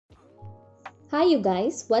Hi you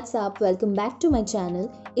guys, what's up? Welcome back to my channel.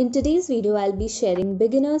 In today's video, I'll be sharing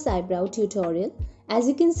beginner's eyebrow tutorial. As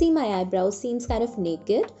you can see, my eyebrow seems kind of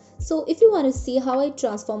naked. So if you want to see how I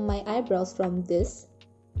transform my eyebrows from this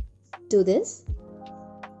to this,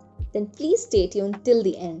 then please stay tuned till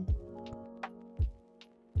the end.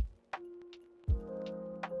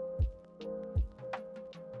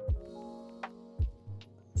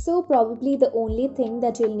 So probably the only thing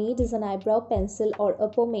that you'll need is an eyebrow pencil or a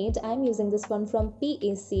pomade. I'm using this one from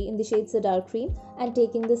PAC in the shade Dark Cream and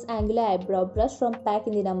taking this angular eyebrow brush from pack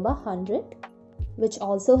in the number 100, which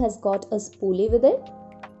also has got a spoolie with it.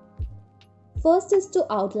 First is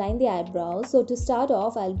to outline the eyebrows. So to start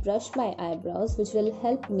off, I'll brush my eyebrows, which will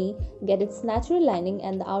help me get its natural lining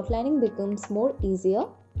and the outlining becomes more easier.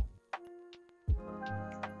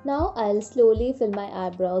 Now I'll slowly fill my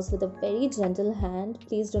eyebrows with a very gentle hand.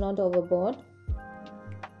 Please do not overboard.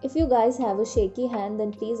 If you guys have a shaky hand,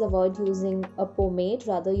 then please avoid using a pomade.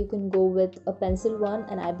 Rather, you can go with a pencil one,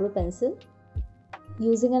 an eyebrow pencil.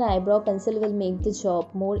 Using an eyebrow pencil will make the job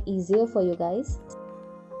more easier for you guys.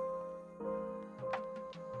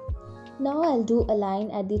 Now I'll do a line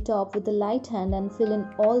at the top with the light hand and fill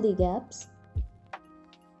in all the gaps.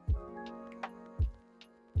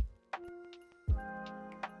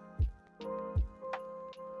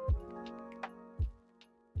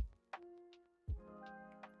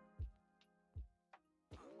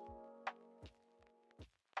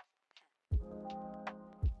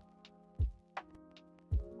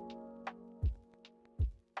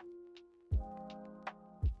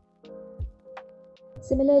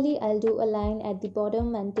 Similarly, I'll do a line at the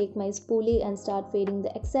bottom and take my spoolie and start fading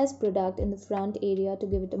the excess product in the front area to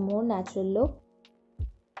give it a more natural look.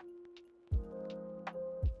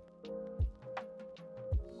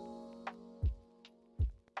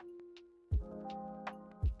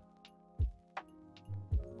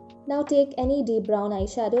 Now take any deep brown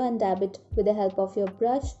eyeshadow and dab it with the help of your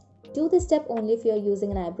brush. Do this step only if you are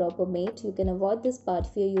using an eyebrow pomade. You can avoid this part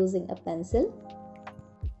if you are using a pencil.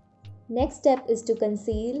 Next step is to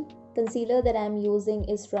conceal. Concealer that I am using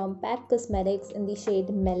is from PAC Cosmetics in the shade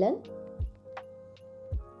Melon.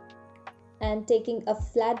 And taking a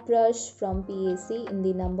flat brush from PAC in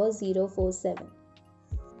the number 047.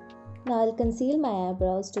 Now I'll conceal my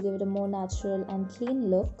eyebrows to give it a more natural and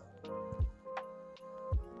clean look.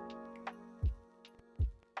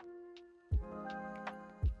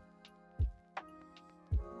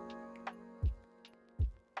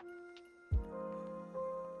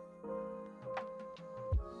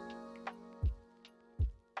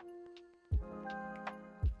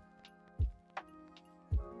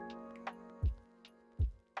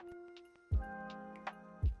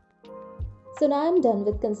 So now I'm done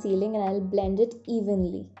with concealing and I'll blend it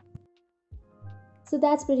evenly. So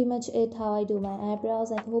that's pretty much it how I do my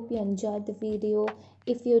eyebrows. I hope you enjoyed the video.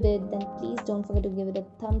 If you did, then please don't forget to give it a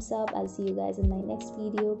thumbs up. I'll see you guys in my next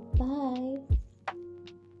video. Bye.